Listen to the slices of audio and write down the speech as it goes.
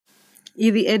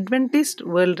ఇది Adventist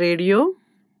World radio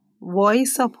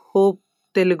voice of hope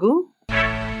Telugu.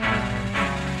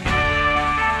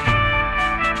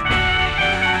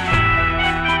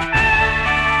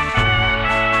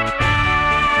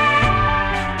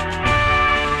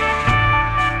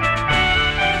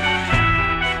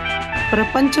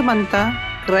 ప్రపంచమంతా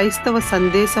క్రైస్తవ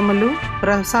సందేశములు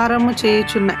ప్రసారము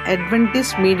చేయుచున్న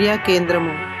అడ్వెంటిస్ట్ మీడియా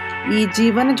కేంద్రము ఈ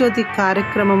జీవన జ్యోతి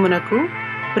కార్యక్రమమునకు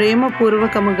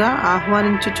ప్రేమపూర్వకముగా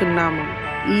ఆహ్వానించుచున్నాము.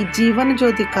 ఈ జీవన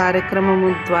జ్యోతి కార్యక్రమము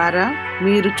ద్వారా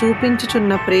మీరు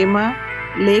చూపించుచున్న ప్రేమ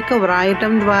లేఖ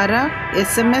వ్రాయటం ద్వారా,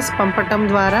 SMS పంపటం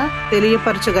ద్వారా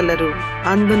తెలియపరచగలరు.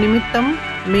 అందు నిమిత్తం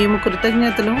మేము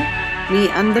కృతజ్ఞతలు మీ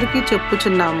అందరికీ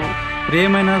చెప్పుచున్నాము.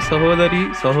 ప్రియమైన సహోదరి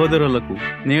సహోదరులకు,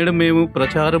 నేడు మేము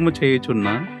ప్రచారము చేయుచున్న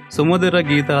సుమధుర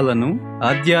గీతాలను,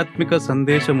 ఆధ్యాత్మిక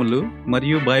సందేశములు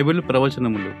మరియు బైబిల్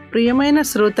ప్రవచనములు ప్రియమైన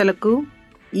శ్రోతలకు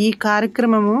ఈ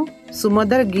కార్యక్రమము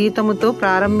సుమధుర గీతముతో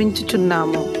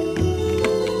ప్రారంభించుచున్నాము.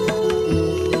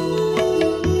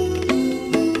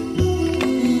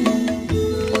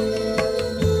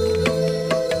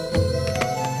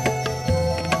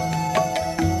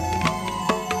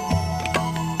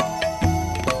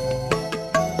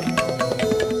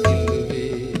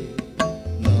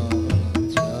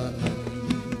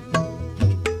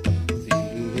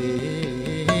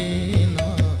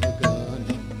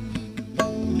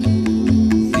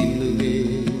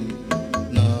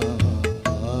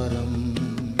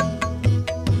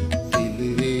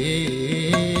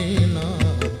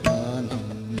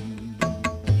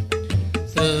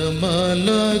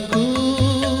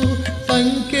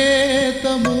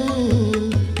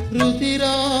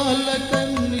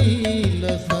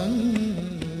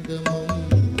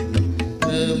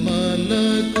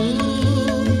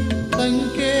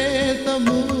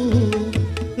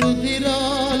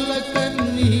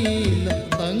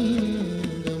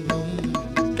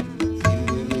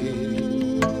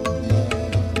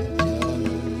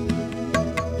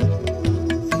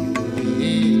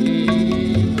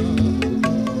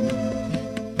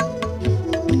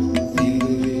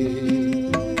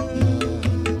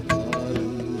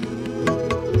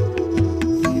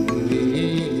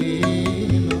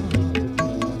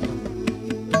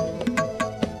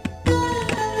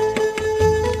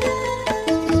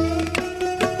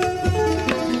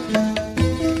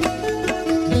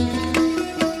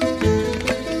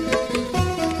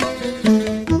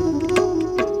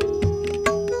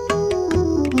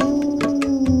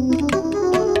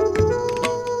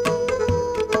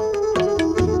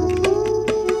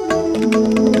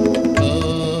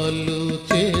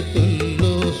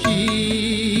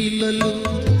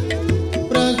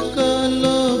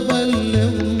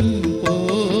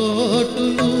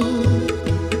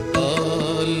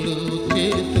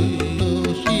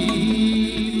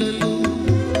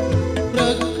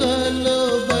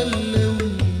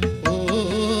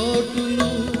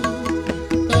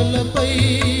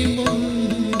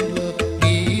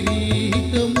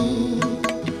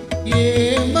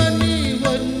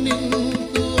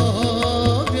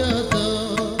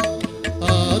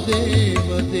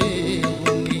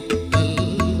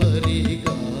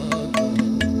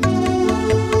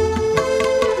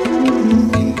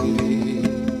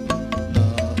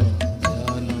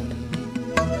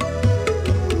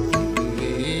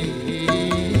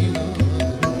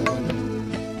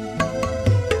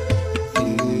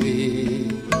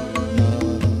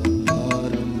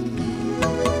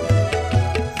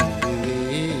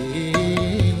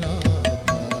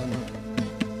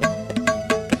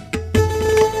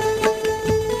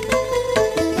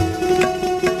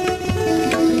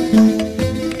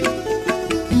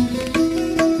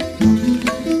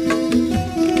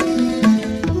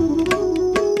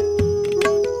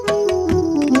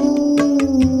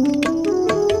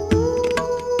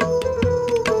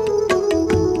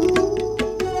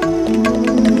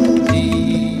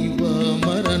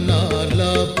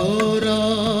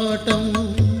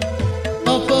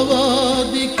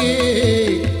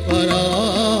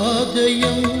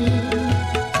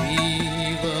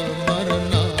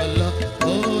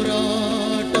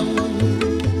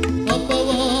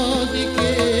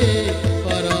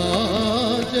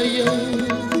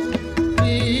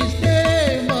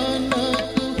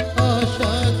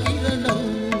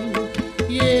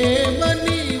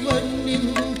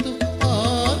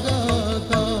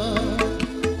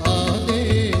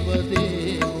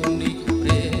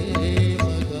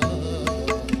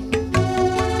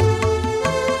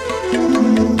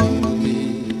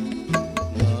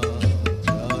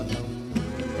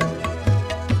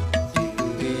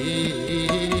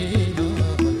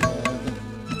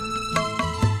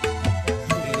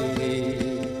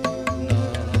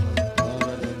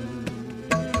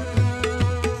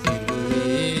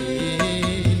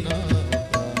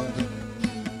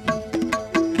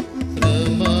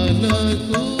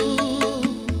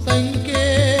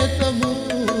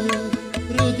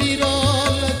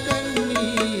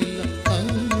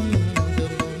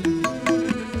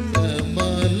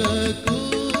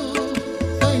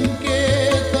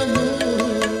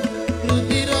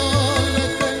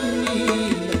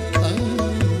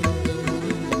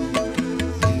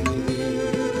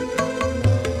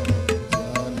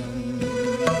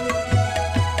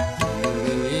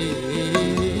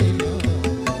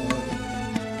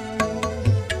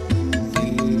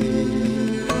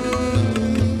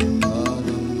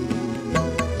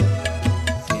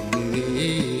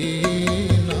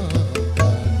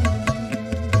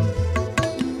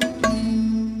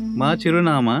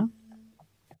 చిరునామా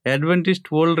Adventist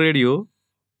World Radio,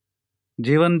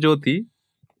 Jeevan Jyothi,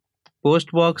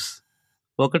 post box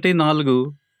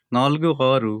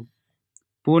 1446,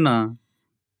 Poona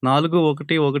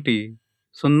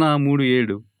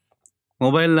 411037.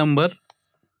 Mobile number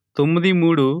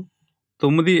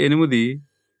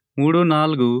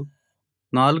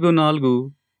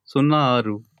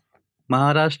 9398344406,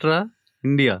 Maharashtra,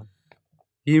 India.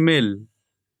 Email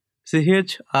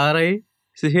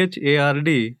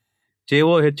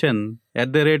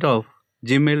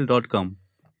chhardzjohn@gmail.com.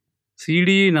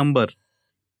 CDE number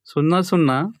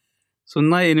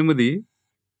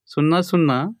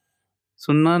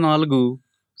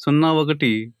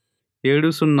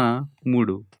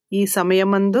 00080040017003. ఈ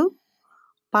సమయమందు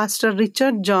పాస్టర్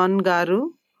రిచర్డ్ జాన్ గారు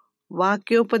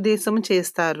వాక్యోపదేశం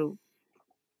చేస్తారు.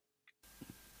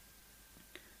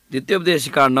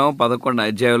 ద్వితీయోపదేశకాండం 11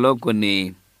 అధ్యాయంలో కొన్ని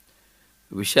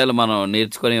విషయాలు మనం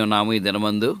నేర్చుకొని ఉన్నాము. ఈ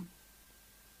దినమందు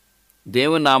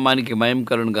దేవుని నామానికి మహిమ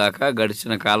కలుగును గాక.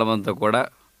 గడిచిన కాలమంతా కూడా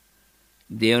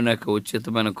దేవుని యొక్క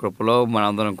ఉచితమైన కృపలో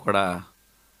మనందరం కూడా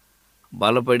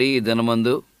బలపడి ఈ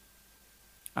దినమందు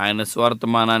ఆయన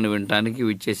స్వార్థమానాన్ని వినటానికి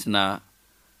విచ్చేసిన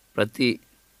ప్రతి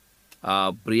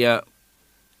ప్రియ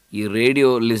ఈ రేడియో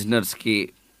లిజనర్స్కి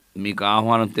మీకు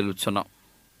ఆహ్వానం తెలుపుతున్నాం.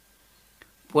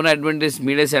 పూనా అడ్వెంటిస్ట్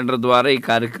మీడియా సెంటర్ ద్వారా ఈ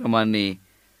కార్యక్రమాన్ని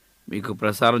మీకు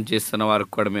ప్రసారం చేస్తున్న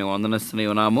వారికి కూడా మేము వందనస్తూనే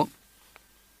ఉన్నాము.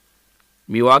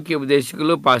 మీ వాక్య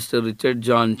ఉపదేశకులు పాస్టర్ రిచర్డ్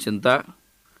జాన్ చింత.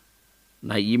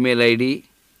 నా ఈమెయిల్ ఐడి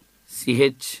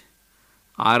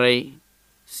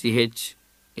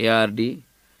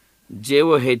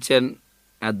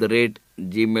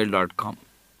CHRICHARDJOHN@gmail.com.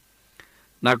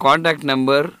 నా కాంటాక్ట్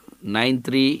నెంబర్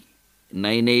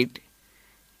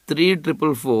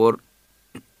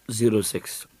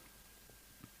 9398344406.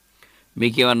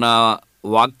 మీకు ఏమన్నా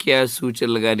వాక్య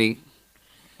సూచనలు కానీ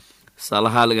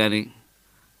సలహాలు కానీ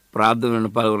ప్రార్థనలు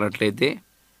పాల్గొన్నట్లయితే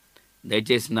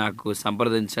దయచేసి నాకు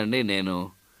సంప్రదించండి. నేను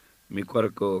మీ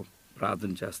కొరకు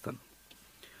ప్రార్థన చేస్తాను.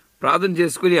 ప్రార్థన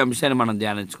చేసుకుని ఈ అంశాన్ని మనం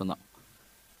ధ్యానించుకుందాం.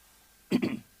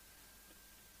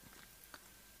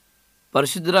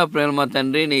 పరిశుద్ధుల ప్రేమ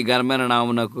తండ్రి, నీ ఘనమైన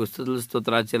నామమునకు స్తుతులు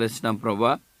స్తోత్రాలు చెల్లిస్తున్నాం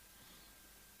ప్రభువా.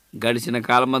 గడిచిన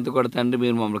కాలమంతా కూడా తండ్రి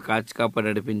మీరు మమ్మల్ని కాచి కాపాడి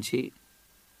నడిపించి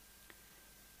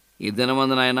ఈ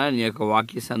దినమందునైనా నీ యొక్క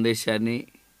వాక్య సందేశాన్ని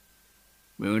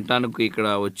మేము వినటానికి ఇక్కడ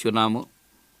వచ్చి ఉన్నాము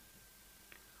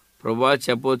ప్రభువా.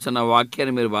 చెప్పవచ్చున్న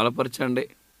వాక్యాన్ని మీరు బలపరచండి.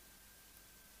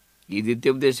 ఈ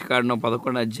ద్వితీయోపదేశకాండం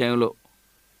 11 అధ్యాయంలో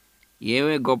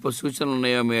ఏమేమి గొప్ప సూచనలు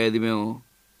ఉన్నాయో మేము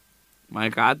మా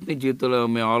యొక్క ఆత్మీయ జీవితంలో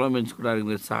మేము అవలంబించుకోవడానికి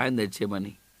మీరు సహాయం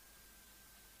తెచ్చేయమని,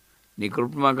 నీ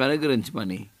కృప మాకు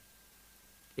అనుగ్రహించమని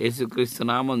యేసుక్రీస్తు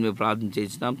నామమున మేము ప్రార్థన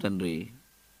చేసినాం తండ్రి,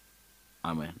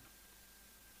 ఆమేన్.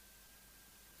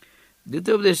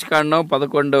 ద్వితీయోపదేశకాండం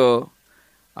 11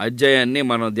 అధ్యాయాన్ని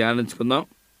మనం ధ్యానించుకుందాం.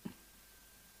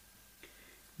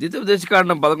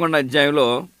 ద్వితీయోపదేశకాండం 11 అధ్యాయంలో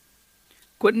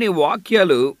కొన్ని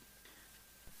వాక్యాలు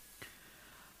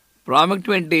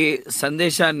ప్రాముఖ్యమైన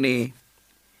సందేశాన్ని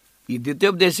ఈ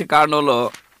ద్వితీయోపదేశకాండంలో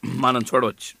మనం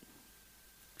చూడవచ్చు.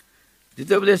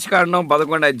 ద్వితీయోపదేశకాండం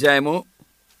 11 అధ్యాయము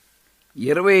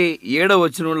 27వ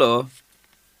వచనంలో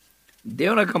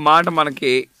దేవుని యొక్క మాట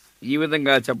మనకి ఈ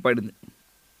విధంగా చెప్పబడింది.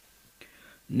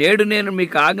 నేడు నేను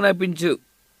మీకు ఆజ్ఞాపించు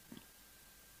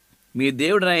మీ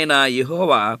దేవుడైన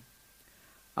యెహోవా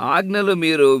ఆజ్ఞలు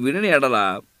మీరు విని ఎడల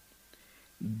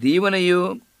దీవెనయు,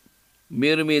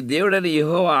 మీరు మీ దేవుడైన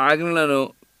యెహోవా ఆజ్ఞలను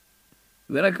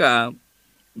వినక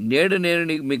నేడు నేను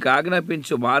మీకు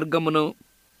ఆజ్ఞాపించు మార్గమును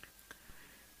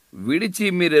విడిచి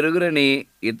మీరు ఎరుగురని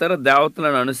ఇతర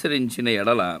దేవతలను అనుసరించిన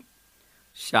ఎడల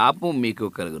శాపం మీకు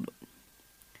కలుగును.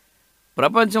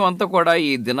 ప్రపంచం అంతా కూడా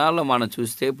ఈ దినాల్లో మనం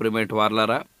చూస్తే ప్రియమైన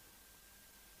వారలారా,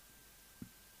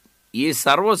 ఈ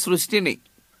సర్వ సృష్టిని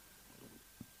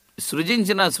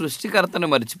సృజించిన సృష్టికర్తను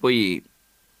మర్చిపోయి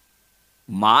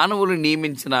మానవులు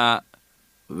నియమించిన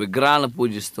విగ్రహాలను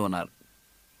పూజిస్తూ ఉన్నారు.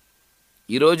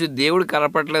 ఈరోజు దేవుడు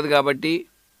కనపడలేదు కాబట్టి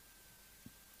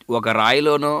ఒక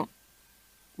రాయిలోనో,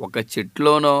 ఒక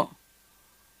చెట్లోనో,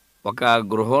 ఒక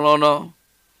గృహంలోనో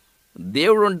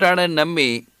దేవుడు ఉంటాడని నమ్మి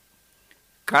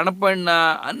కనపడిన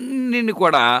అన్నిని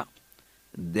కూడా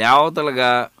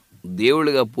దేవతలుగా,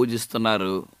 దేవుళ్ళుగా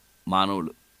పూజిస్తున్నారు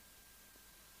మానవులు.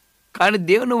 కానీ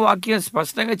దేవుని వాక్యం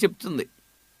స్పష్టంగా చెప్తుంది,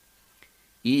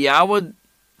 ఈ యావత్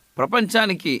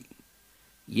ప్రపంచానికి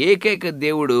ఏకైక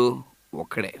దేవుడు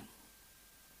ఒక్కడే,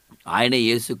 ఆయనే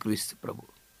యేసుక్రీస్తు ప్రభు.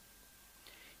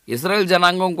 ఇశ్రాయేల్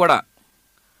జనాంగం కూడా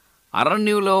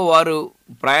అరణ్యంలో వారు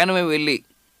ప్రయాణమే వెళ్ళి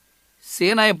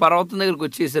సీనాయి పర్వతం దగ్గరికి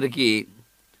వచ్చేసరికి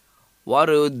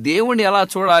వారు దేవుణ్ణి ఎలా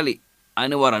చూడాలి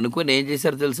అని వారు అనుకుని ఏం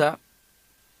చేశారు తెలుసా?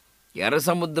 ఎర్ర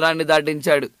సముద్రాన్ని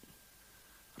దాటించాడు,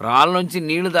 రాళ్ళ నుంచి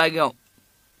నీళ్లు తాగాం,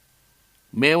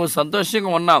 మేము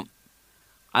సంతోషంగా ఉన్నాం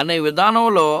అనే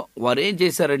విధానంలో వారు ఏం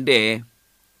చేశారంటే,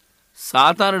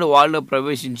 సాతానుడు వాళ్ళు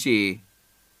ప్రవేశించి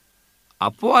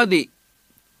అపవాది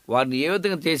వారిని ఏ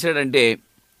విధంగా చేశాడంటే,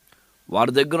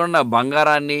 వారి దగ్గర ఉన్న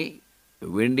బంగారాన్ని,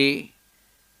 వెండి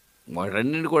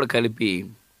వాటన్నిటిని కూడా కలిపి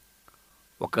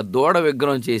ఒక దూడ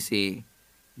విగ్రహం చేసి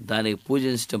దానికి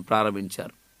పూజించడం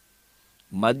ప్రారంభించారు.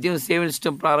 మద్యం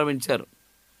సేవించడం ప్రారంభించారు.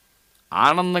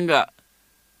 ఆనందంగా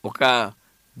ఒక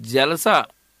జలస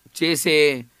చేసే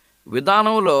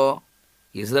విధానంలో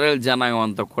ఇజ్రాయెల్ జనాంగం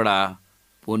అంతా కూడా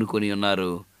పూనుకొని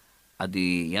ఉన్నారు. అది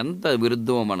ఎంత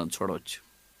విరుద్ధమో మనం చూడవచ్చు.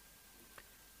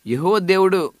 యెహోవా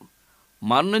దేవుడు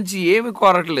మన నుంచి ఏమి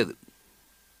కోరట్లేదు,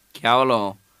 కేవలం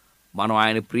మనం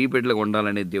ఆయన ప్రియబిడ్డలుగా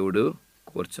ఉండాలనే దేవుడు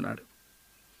కోరుచున్నాడు.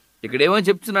 ఇక్కడేమో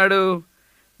చెప్తున్నాడు,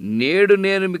 నేడు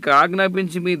నేను మీకు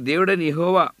ఆజ్ఞాపించి మీ దేవుడని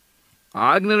యెహోవా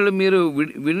ఆజ్ఞలు మీరు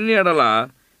విని ఎడల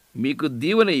మీకు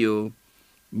దీవెనయు,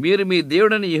 మీరు మీ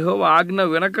దేవుడని యెహోవా ఆజ్ఞ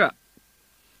వినక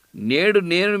నేడు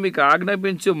నేను మీకు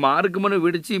ఆజ్ఞాపించు మార్గమును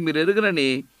విడిచి మీరు ఎరుగనని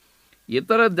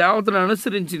ఇతర దేవతలను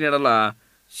అనుసరించిన ఎడల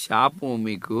శాపం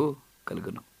మీకు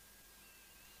కలుగును.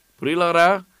 ప్రియులారా,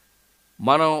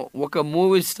 మనం ఒక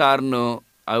మూవీ స్టార్ను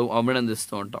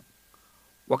అభినందిస్తూ ఉంటాం,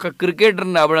 ఒక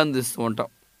క్రికెటర్ని అభినందిస్తూ ఉంటాం,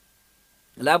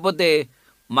 లేకపోతే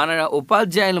మన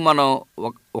ఉపాధ్యాయులు మనం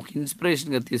ఒక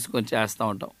ఇన్స్పిరేషన్గా తీసుకొని చేస్తూ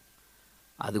ఉంటాం.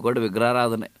 అది కూడా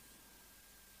విగ్రహారాధనే.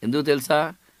 ఎందుకు తెలుసా?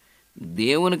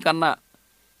 దేవుని కన్నా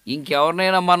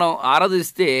ఇంకెవరినైనా మనం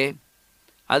ఆరాధిస్తే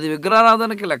అది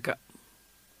విగ్రహారాధనకి లెక్క.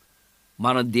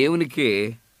 మన దేవునికి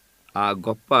ఆ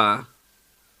గొప్ప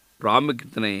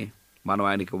ప్రాముఖ్యతని మనం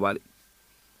ఆయనకి ఇవ్వాలి.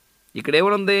 ఇక్కడ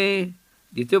ఏమనుంది?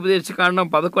 ద్వితీయోపదేశకాండం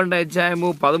 11వ అధ్యాయము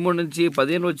 13 నుంచి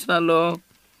 15 వచనాల్లో,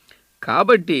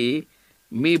 కాబట్టి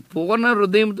మీ పూర్ణ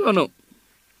హృదయంతోనూ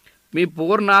మీ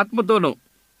పూర్ణ ఆత్మతోనూ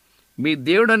మీ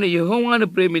దేవుడని యెహోవాను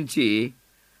ప్రేమించి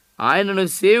ఆయనను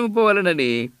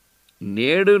సేవింపవలెనని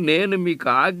నేడు నేను మీకు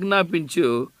ఆజ్ఞాపించు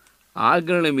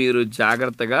ఆజ్ఞలను మీరు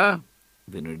జాగ్రత్తగా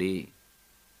వినుడి.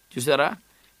 చూసారా?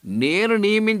 నేను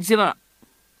నియమించిన,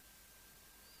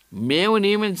 మేము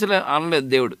నియమించలే అనలేదు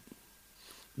దేవుడు,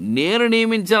 నేను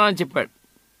నియమించానని చెప్పాడు.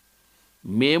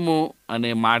 మేము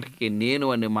అనే మాటకి, నేను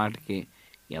అనే మాటకి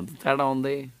ఎంత తేడా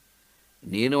ఉంది?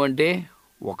 నేను అంటే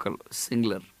ఒకరు,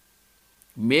 సింగులర్.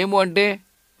 మేము అంటే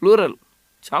ప్లూరల్,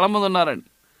 చాలామంది ఉన్నారండి.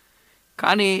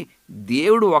 కానీ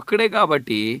దేవుడు ఒక్కడే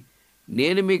కాబట్టి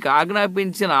నేను మీకు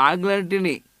ఆజ్ఞాపించిన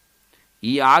ఆజ్ఞలన్నిటిని,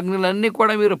 ఈ ఆజ్ఞలన్నీ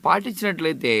కూడా మీరు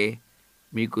పాటించినట్లయితే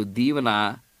మీకు దీవెన,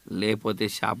 లేకపోతే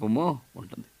శాపము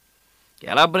ఉంటుంది.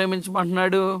 ఎలా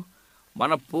ప్రేమించమంటున్నాడు?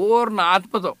 మన పూర్ణ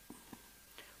ఆత్మతో,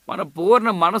 మన పూర్ణ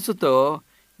మనసుతో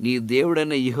నీ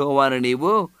దేవుడైన యెహోవాను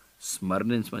నీవు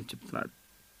స్మరణించమని చెప్తున్నాడు.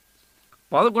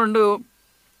 11,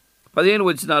 15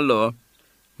 వచనాల్లో,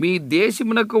 మీ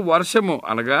దేశమునకు వర్షము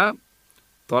అనగా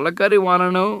తొలకరి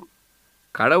వానను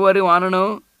కడవరి వానను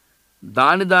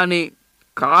దాని దాని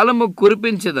కాలము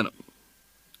కురిపించెదను.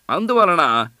 అందువలన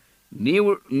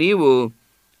నీవు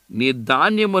నీ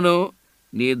ధాన్యమును,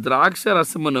 నీ ద్రాక్ష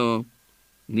రసమును,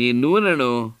 నీ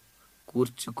నూనెను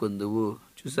కూర్చుకొందువు.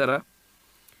 చూసారా?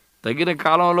 తగిన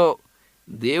కాలంలో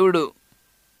దేవుడు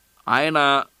ఆయన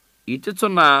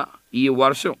ఇచ్చుచున్న ఈ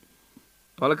వర్షం,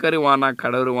 తొలకరి వాన,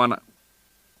 కడవరి వాన,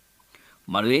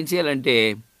 మనం ఏం చేయాలంటే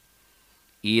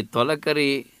ఈ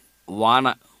తొలకరి వాన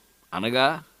అనగా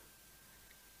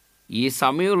ఈ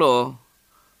సమయంలో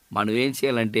మనం ఏం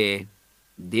చేయాలంటే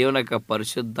దేవుని యొక్క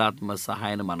పరిశుద్ధాత్మ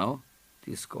సహాయాన్ని మనం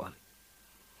తీసుకోవాలి.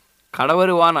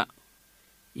 కడవరి వాన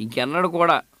ఇంకెన్నడూ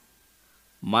కూడా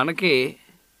మనకి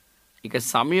ఇక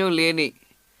సమయం లేని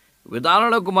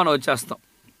విధానంలోకి మనం వచ్చేస్తాం.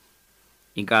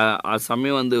 ఇంకా ఆ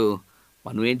సమయం అందు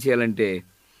మనం ఏం చేయాలంటే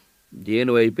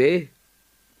దేవుని వైపే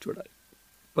చూడాలి.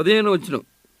 15 వచనం,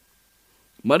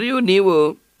 మరియు నీవు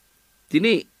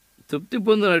తిని తృప్తి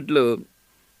పొందినట్లు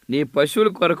నీ పశువుల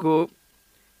కొరకు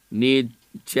నీ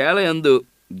చేల యందు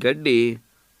గడ్డి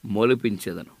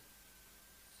మొలిపించేదను.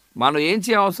 మనం ఏం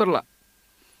చేయవసరంలా.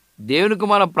 దేవునికి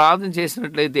మనం ప్రార్థన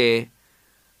చేసినట్లయితే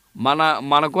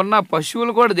మనకున్న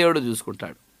పశువులు కూడా దేవుడు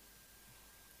చూసుకుంటాడు.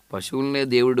 పశువులనే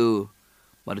దేవుడు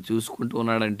మరి చూసుకుంటూ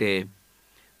ఉన్నాడంటే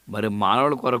మరి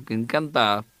మానవుల కొరకు ఇంకెంత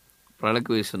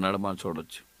ప్రణాళిక వేస్తున్నాడు మనం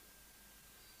చూడవచ్చు.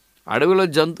 అడవిలో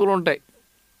జంతువులు ఉంటాయి.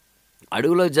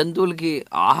 అడవిలో జంతువులకి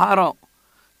ఆహారం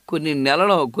కొన్ని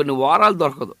నెలలు, కొన్ని వారాలు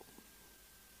దొరకదు.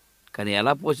 కానీ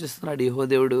ఎలా పోషిస్తున్నాడు యెహోవా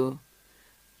దేవుడు?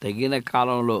 తగిన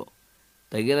కాలంలో,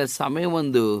 తగిన సమయం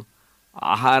ముందు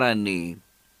ఆహారాన్ని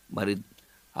మరి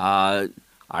ఆ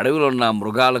అడవిలో ఉన్న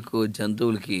మృగాలకు,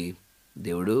 జంతువులకి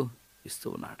దేవుడు ఇస్తూ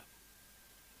ఉన్నాడు.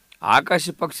 ఆకాశ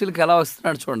పక్షులకి ఎలా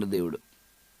వస్తున్నాడు చూడండి దేవుడు.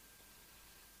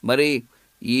 మరి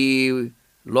ఈ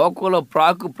లోకంలో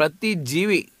ప్రాకు ప్రతి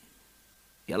జీవి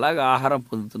ఎలాగ ఆహారం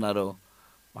పొందుతున్నారో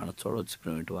మనం చూడవచ్చు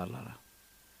ప్రేమిటి వాళ్ళారా.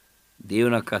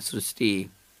 దేవుని యొక్క సృష్టి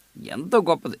ఎంతో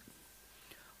గొప్పది.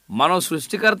 మనం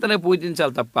సృష్టికర్తనే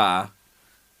పూజించాలి తప్ప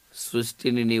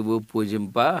సృష్టిని నీవు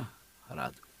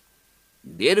పూజింపరాదు.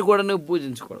 దేని కూడా నువ్వు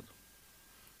పూజించకూడదు.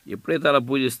 ఎప్పుడైతే అలా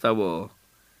పూజిస్తావో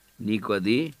నీకు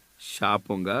అది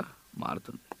శాపంగా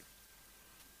మారుతుంది.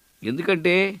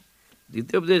 ఎందుకంటే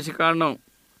ద్వితీయోపదేశకాండం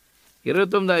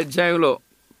 29 అధ్యాయంలో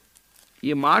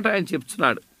ఈ మాట ఆయన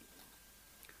చెప్తున్నాడు.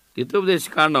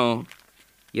 ద్వితీయోపదేశకాండం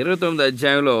 29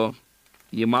 అధ్యాయంలో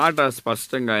ఈ మాట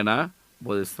స్పష్టంగా ఆయన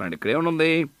బోధిస్తున్నాడు. ఇక్కడ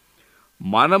ఏమనుంది?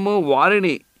 మనము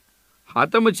వారిని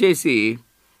హతము చేసి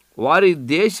వారి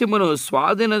దేశమును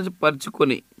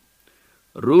స్వాధీనపరుచుకొని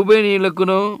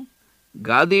రూబేనీయులకును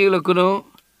గాదీయులకును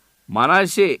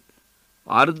మనష్షే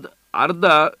అర్ధ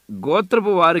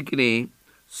గోత్రపు వారికి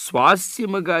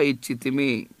స్వాస్యముగా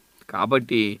ఇచ్చితిమి.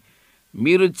 కాబట్టి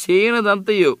మీరు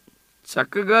చేయనదంతయు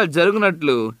చక్కగా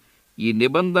జరుగునట్లు ఈ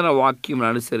నిబంధన వాక్యం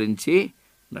అనుసరించి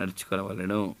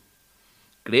నడుచుకోవలెను.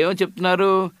 ఇక్కడ ఏమో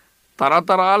చెప్తున్నారు?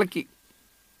 తరతరాలకి,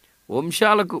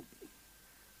 వంశాలకు,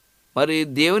 మరి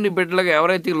దేవుని బిడ్డలుగా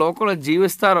ఎవరైతే ఈ లోకంలో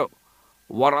జీవిస్తారో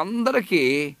వారందరికీ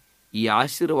ఈ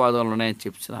ఆశీర్వాదాలు ఉన్నాయని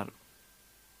చెప్తున్నారు.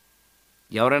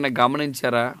 ఎవరైనా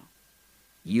గమనించారా?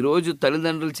 ఈరోజు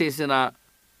తల్లిదండ్రులు చేసిన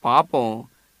పాపం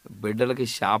బిడ్డలకి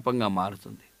శాపంగా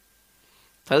మారుతుంది.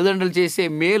 తల్లిదండ్రులు చేసే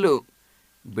మేలు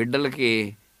బిడ్డలకి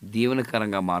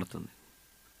దీవెనకరంగా మారుతుంది.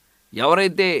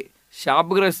 ఎవరైతే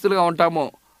శాపగ్రస్తులుగా ఉంటామో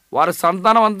వారి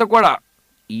సంతానం అంతా కూడా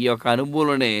ఈ యొక్క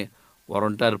అనుభవంలోనే వారు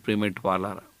ఉంటారు. ప్రియమైన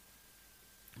వాళ్ళారా,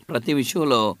 ప్రతి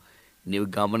విషయంలో నీవు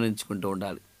గమనించుకుంటూ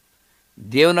ఉండాలి.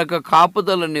 దేవుని యొక్క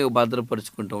కాపుదలను నీవు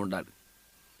భద్రపరుచుకుంటూ ఉండాలి.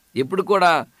 ఎప్పుడు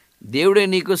కూడా దేవుడే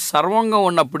నీకు సర్వంగా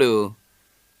ఉన్నప్పుడు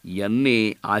ఇవన్నీ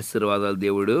ఆశీర్వాదాలు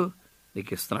దేవుడు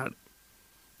నీకు ఇస్తున్నాడు.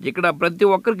 ఇక్కడ ప్రతి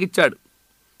ఒక్కరికి ఇచ్చాడు.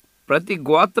 ప్రతి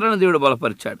గోత్రాన్ని దేవుడు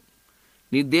బలపరిచాడు.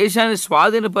 నీ దేశాన్ని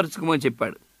స్వాధీనపరచుకోమని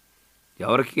చెప్పాడు.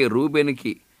 ఎవరికి?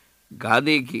 రూబేనికి,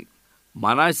 గాదీకి,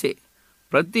 మనష్షే,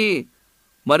 ప్రతి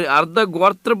మరి అర్ధ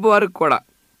గోత్రపు వారికి కూడా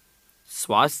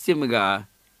స్వాస్థ్యముగా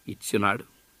ఇచ్చినాడు.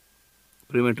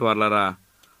 ప్రియమైన వాళ్ళారా,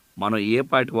 మనం ఏ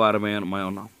పాటి వారమే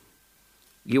ఉన్నాం?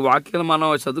 ఈ వాక్యాలు మనం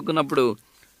చదువుకున్నప్పుడు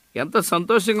ఎంత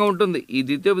సంతోషంగా ఉంటుంది. ఈ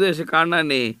ద్వితీయోపదేశ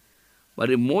కాండాన్ని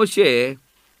మరి మోషే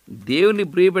దేవుని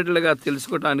ప్రియబిడ్డలుగా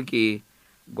తెలుసుకోవటానికి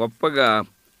గొప్పగా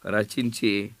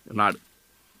రచించి ఉన్నాడు.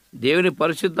 దేవుని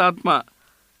పరిశుద్ధాత్మ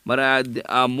మరి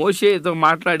ఆ మోషేతో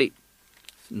మాట్లాడి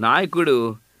నాయకుడు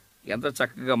ఎంత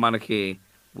చక్కగా మనకి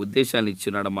ఉద్దేశాన్ని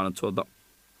ఇచ్చినాడో మనం చూద్దాం.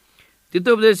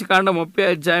 ద్వితీయోపదేశ కాండం 30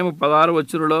 అధ్యాయం 16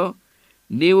 వచనంలో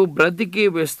నీవు బ్రతికి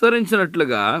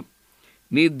విస్తరించినట్లుగా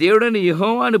నీ దేవుడైన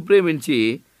యెహోవాను ప్రేమించి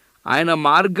ఆయన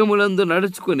మార్గములందు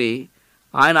నడుచుకుని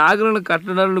ఆయన ఆజ్ఞలను,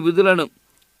 కట్టడలను, విధులను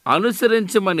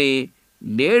అనుసరించమని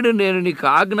నేడు నేను నీకు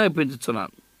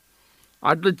ఆజ్ఞాపించుచున్నాను.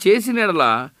 అట్లు చేసిన యెడల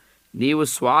నీవు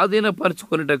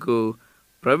స్వాధీనపరచుకొనుటకు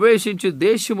ప్రవేశించు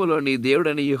దేశములో నీ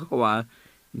దేవుడైన యెహోవా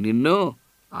నిన్ను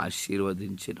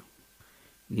ఆశీర్వదించును.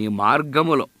 నీ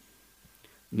మార్గములో,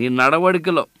 నీ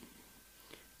నడవడికలో,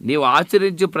 నీవు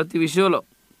ఆచరించే ప్రతి విషయంలో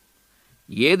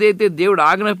ఏదైతే దేవుడు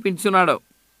ఆజ్ఞాపించున్నాడో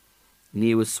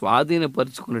నీవు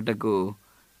స్వాధీనపరుచుకున్నటకు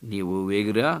నీవు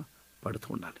వేగిరా పడుతూ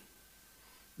ఉండాలి.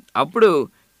 అప్పుడు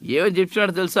ఏమని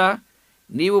చెప్తున్నాడు తెలుసా?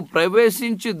 నీవు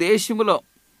ప్రవేశించు దేశములో,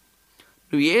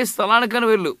 నువ్వు ఏ స్థలానికైనా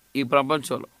వెళ్ళు ఈ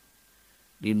ప్రపంచంలో,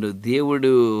 నిన్ను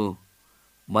దేవుడు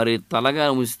మరి తలగా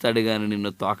ఉంచుతాడు కానీ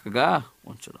నిన్ను తోకగా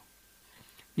ఉంచడం.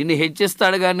 నిన్ను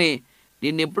హెచ్చిస్తాడు కానీ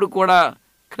నిన్ను ఎప్పుడు కూడా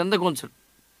క్రిందకు ఉంచడు.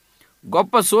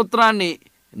 గొప్ప సూత్రాన్ని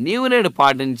నీవు నేడు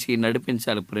పాటించి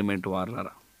నడిపించాలి. ప్రియమైన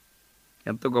వారలారా,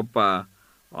 ఎంత గొప్ప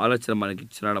ఆలోచన మనకి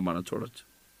ఇచ్చినాడో మనం చూడవచ్చు.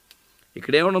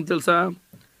 ఇక్కడ ఏమన్నా తెలుసా?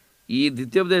 ఈ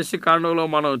ద్వితీయోపదేశ కాండంలో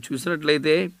మనం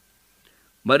చూసినట్లయితే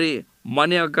మరి మన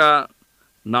యొక్క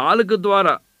నాలుక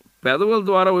ద్వారా, పెదవుల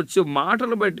ద్వారా వచ్చే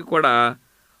మాటలు బట్టి కూడా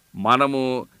మనము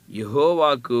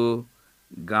యెహోవాకు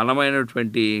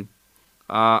ఘనమైనటువంటి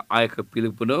ఆ యొక్క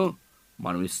పిలుపును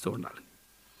మనం ఇస్తూ ఉండాలి.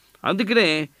 అందుకనే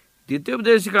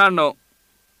ద్వితీయోపదేశ కాండం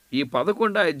ఈ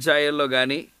 11 అధ్యాయాల్లో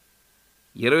కానీ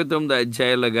 29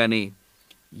 అధ్యాయాల్లో కానీ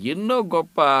ఎన్నో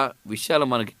గొప్ప విషయాలు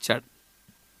మనకిచ్చాడు.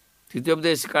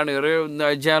 ద్వితీయోపదేశ కాండం 29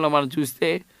 అధ్యాయంలో మనం చూస్తే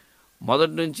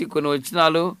మొదటి నుంచి కొన్ని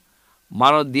వచనాలు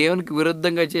మనం దేవునికి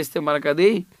విరుద్ధంగా చేస్తే మనకు అది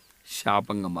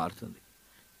శాపంగా మారుతుంది.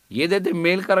 ఏదైతే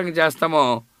మేలుకరంగా చేస్తామో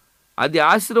అది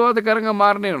ఆశీర్వాదకరంగా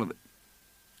మారనే ఉన్నది.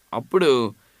 అప్పుడు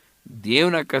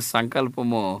దేవుని యొక్క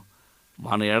సంకల్పము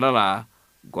మన ఎడల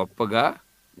గొప్పగా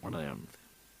ఉండనే ఉన్నది.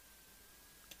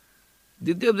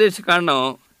 ద్వితీయోపదేశ కాండం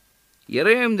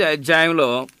 28 అధ్యాయంలో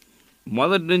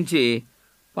మొదటి నుంచి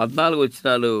 14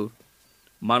 వచనాలు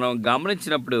మనం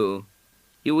గమనించినప్పుడు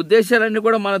ఈ ఉద్దేశాలన్నీ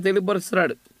కూడా మనకు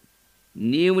తెలియపరుస్తున్నాడు.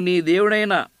 నీవు నీ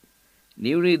దేవుడైన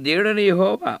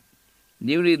యెహోవా,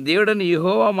 నీవు నీ దేవుడని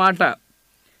యెహోవా మాట,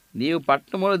 నీవు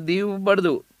పట్టణంలో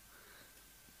దీవబడదు.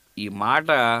 ఈ మాట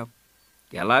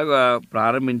ఎలాగా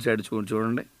ప్రారంభించాడు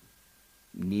చూడండి.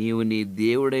 నీవు నీ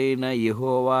దేవుడైన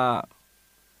యెహోవా,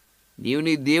 నీవు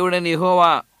నీ దేవుడైన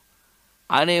యెహోవా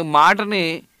అనే మాటని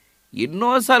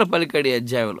ఎన్నోసార్లు పలికాడు ఈ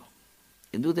అధ్యాయంలో.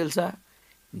 ఎందుకు తెలుసా?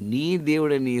 నీ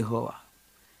దేవుడైన యెహోవా,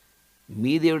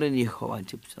 మీ దేవుడైన యెహోవా అని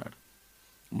చెప్తున్నాడు.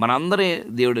 మనందరి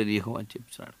దేవుడైన యెహోవా అని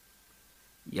చెప్తున్నాడు.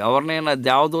 ఎవరినైనా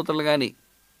దేవదూతలు కానీ,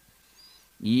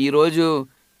 ఈరోజు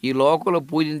ఈ లోకంలో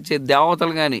పూజించే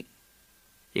దేవతలు కానీ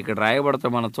ఇక్కడ రాయబడతా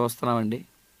మనం చూస్తున్నామండి.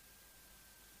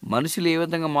 మనుషులు ఏ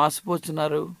విధంగా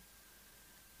మోసపోతున్నారు.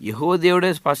 యెహోవా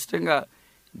దేవుడే స్పష్టంగా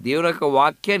దేవుని యొక్క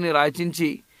వాక్యాన్ని రచించి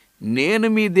నేను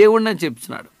మీ దేవుడిని అని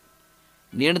చెప్తున్నాడు.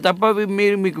 నేను తప్ప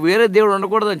మీకు వేరే దేవుడు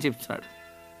ఉండకూడదని చెప్తున్నాడు.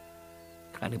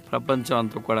 కానీ ప్రపంచం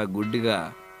అంతా కూడా గుడ్డిగా,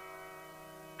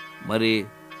 మరి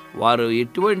వారు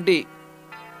ఎటువంటి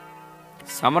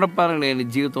సమర్పణ లేని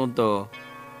జీవితంతో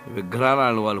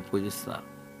విగ్రహాలను వాళ్ళు పూజిస్తున్నారు.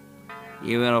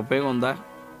 ఏమైనా ఉపయోగం ఉందా?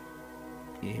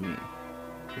 ఏమీ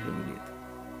లేదు.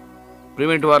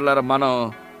 ప్రియమైన వారులారా, మనం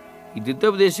ఈ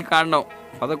ద్వితీయోపదేశకాండం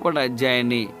 11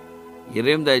 అధ్యాయాన్ని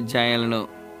 28 అధ్యాయాలను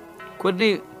కొన్ని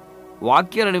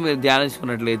వాక్యాలను మీరు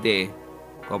ధ్యానించుకున్నట్లయితే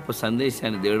గొప్ప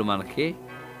సందేశాన్ని దేవుడు మనకి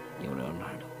ఇవ్వనే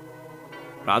ఉన్నాడు.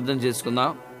 ప్రార్థన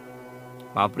చేసుకుందాం.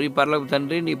 మా ప్రియ పరలోక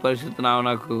తండ్రి, నీ పరిశుద్ధ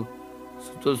నామమునకు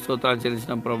స్తుతులు స్తోత్రాలు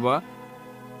చెల్లించిన ప్రభువా,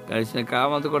 గడిచిన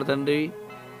కాలమంతా కూడా తండ్రి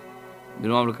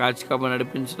మీరు మమ్మల్ని కాచి కాపాడి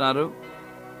నడిపించినారు.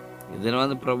 ఈ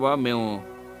దినమందు ప్రభువా, మేము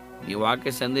నీ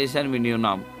వాక్య సందేశాన్ని విని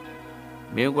ఉన్నాము.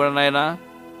 మేము కూడా నాయనా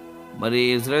మరి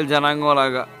ఇజ్రాయేల్ జనాంగం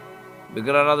లాగా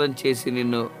విగ్రహారాధన చేసి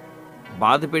నిన్ను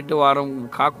బాధ పెట్టే వారం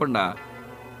కాకుండా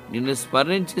నిన్ను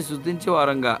స్మరించి స్తుతించే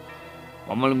వారంగా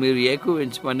మమ్మల్ని మీరు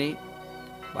ఏకీవించమని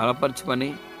బలపరచమని,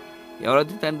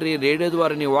 ఎవరైతే తండ్రి రేడియో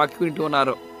ద్వారా నీ వాక్యం వింటూ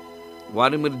ఉన్నారో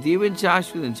వారిని మీరు దీవించి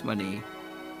ఆశీర్వదించమని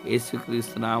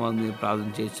యేసుక్రీస్తు నామమున మేము ప్రార్థన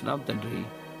చేస్తున్నాం తండ్రి.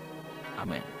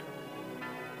 ఆమేన్.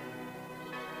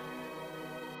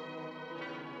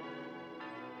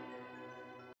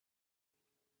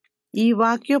 ఈ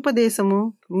వాక్యోపదేశము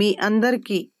మీ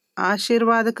అందరికీ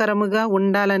ఆశీర్వాదకరముగా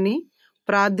ఉండాలని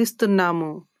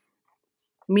ప్రార్థిస్తున్నాము.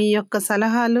 మీ యొక్క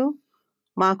సలహాలు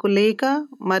మాకు లేఖ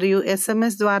మరియు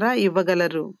SMS ద్వారా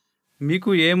ఇవ్వగలరు. మీకు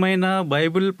ఏమైనా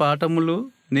బైబిల్ పాఠములు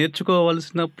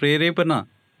నేర్చుకోవలసిన ప్రేరేపణ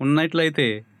ఉన్నట్లయితే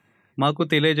మాకు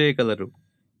తెలియజేయగలరు.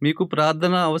 మీకు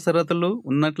ప్రార్థన అవసరతలు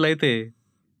ఉన్నట్లయితే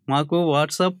మాకు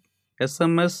వాట్సాప్,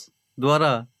 SMS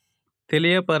ద్వారా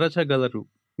తెలియపరచగలరు.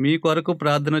 మీ కొరకు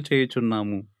ప్రార్థన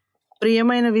చేయుచున్నాము.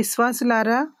 ప్రియమైన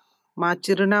విశ్వాసులారా, మా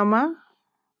చిరునామా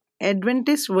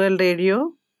Adventist World Radio,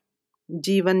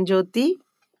 Jeevan Jyothi,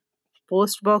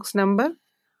 post box number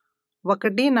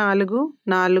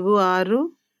 1446,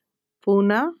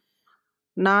 Poona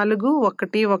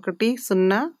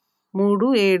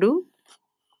 411037,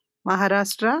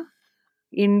 Maharashtra,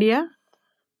 India.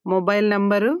 Mobile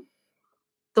number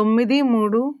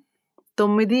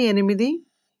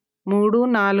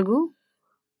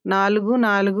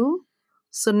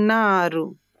 9339344406.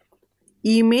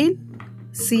 Email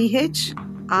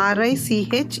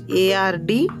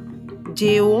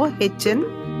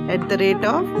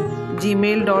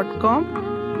CHRICHARDJOHN@gmail.com.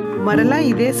 మరలా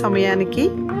ఇదే సమయానికి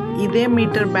ఇదే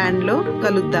మీటర్ బ్యాండ్లో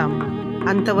కలుద్దాం.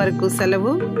 అంతవరకు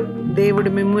సెలవు. దేవుడు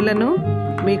మిమ్ములను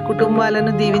మీ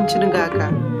కుటుంబాలను దీవించునుగాక.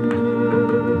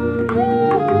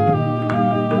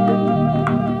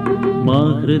 మా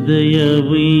హృదయ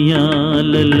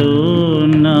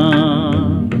ఉయ్యాలలోనా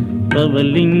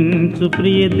పవలించు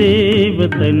ప్రియ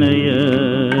దేవతనయ,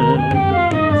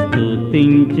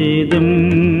 స్తుతించేదం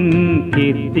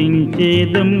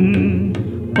కీర్తించేదం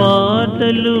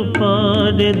పాటలు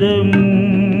పాడెదము,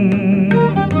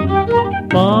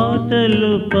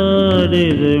 పాటలు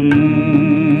పాడెదము,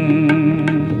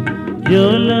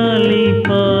 జోలాలి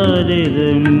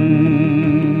పాడెదము.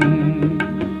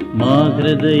 మా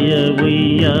హృదయ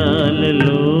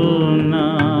ఉయ్యాలలోనా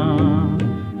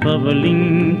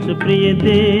పవలించు ప్రియ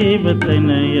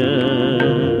దేవతనయ,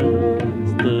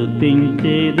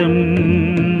 స్తుతించేదం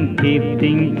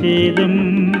కీర్తించేదం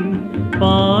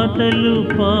పాటలు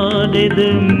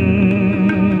పాడెదము,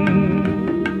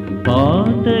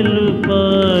 పాటలు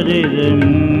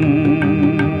పాడెదము,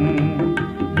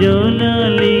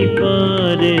 జోలాలి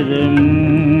పాడెదము.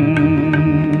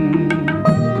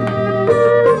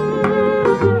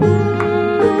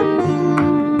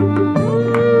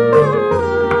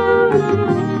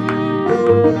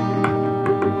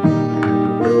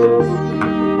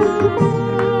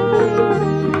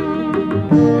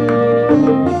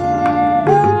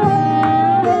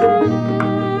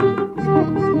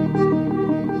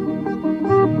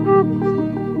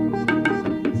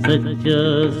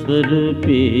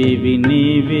 సత్యస్వరూపేవి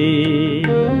నీవే,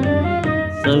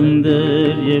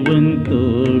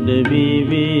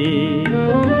 సౌందర్యవంతుడవివే.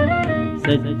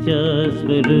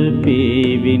 సత్యస్వరూపేవి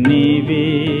నీవే,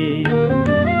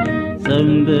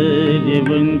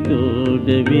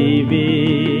 సౌందర్యవంతుడవివే.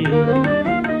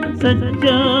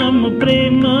 సత్యము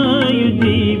ప్రేమయు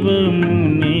జీవము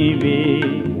నీవే,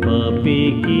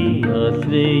 పాపికి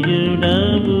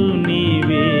ఆశ్రయుడవు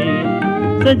నీవే.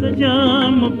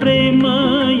 సత్యము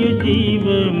ప్రేమయు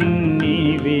జీవము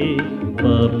నీవే,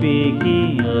 పాపికి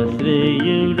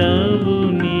ఆశ్రయుడవు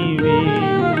నీవే.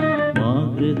 మా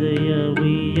హృదయ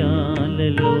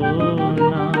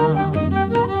ఉయ్యాలలోన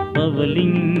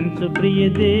పవలించు ప్రియ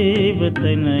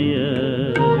దేవతనయ.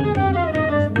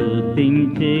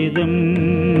 స్తుతించేదం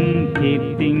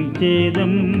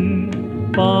కీర్తించేదం,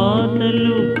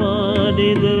 పాటలు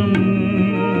పాడెదం,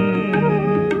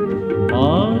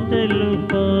 పాటలు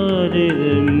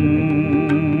పాడెదం,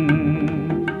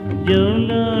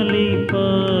 జోలాలి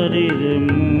పాడెదం.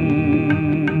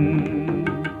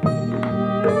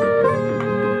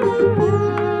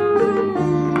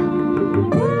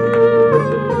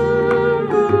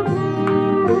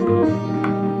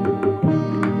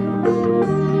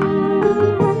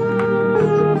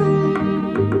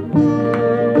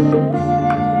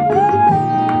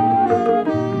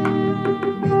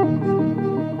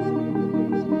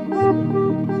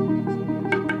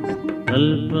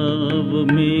 అల్పావు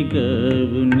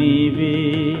మేఘవు నీవే,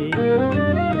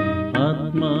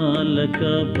 ఆత్మాల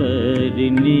కాపరి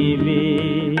నీవే.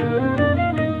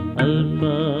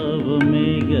 అల్పావు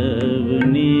మేఘవు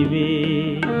నీవే,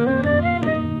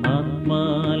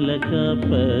 ఆత్మాల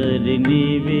కాపరి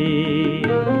నీవే.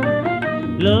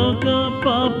 లోక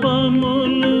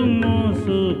పాపములు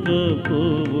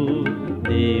మోసుకపోవు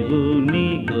దేవుని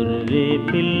గొర్రె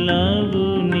పిల్లవు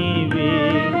నీవే.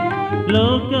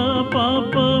 లోక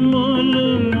పాపములు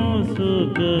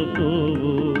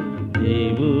మోసుకపోవు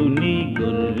దేవుని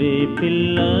గొర్రె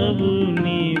పిల్లవు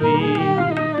నీవే.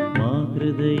 మా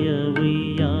హృదయ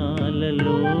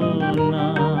ఉయ్యాలలోన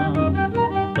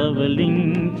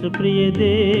పవలించు ప్రియ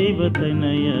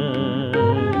దేవతనయ.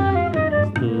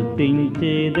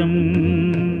 స్తుతించేదం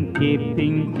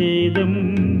కీర్తించేదం,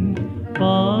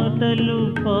 పాటలు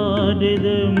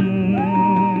పాడెదము,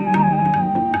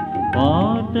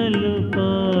 పాటలు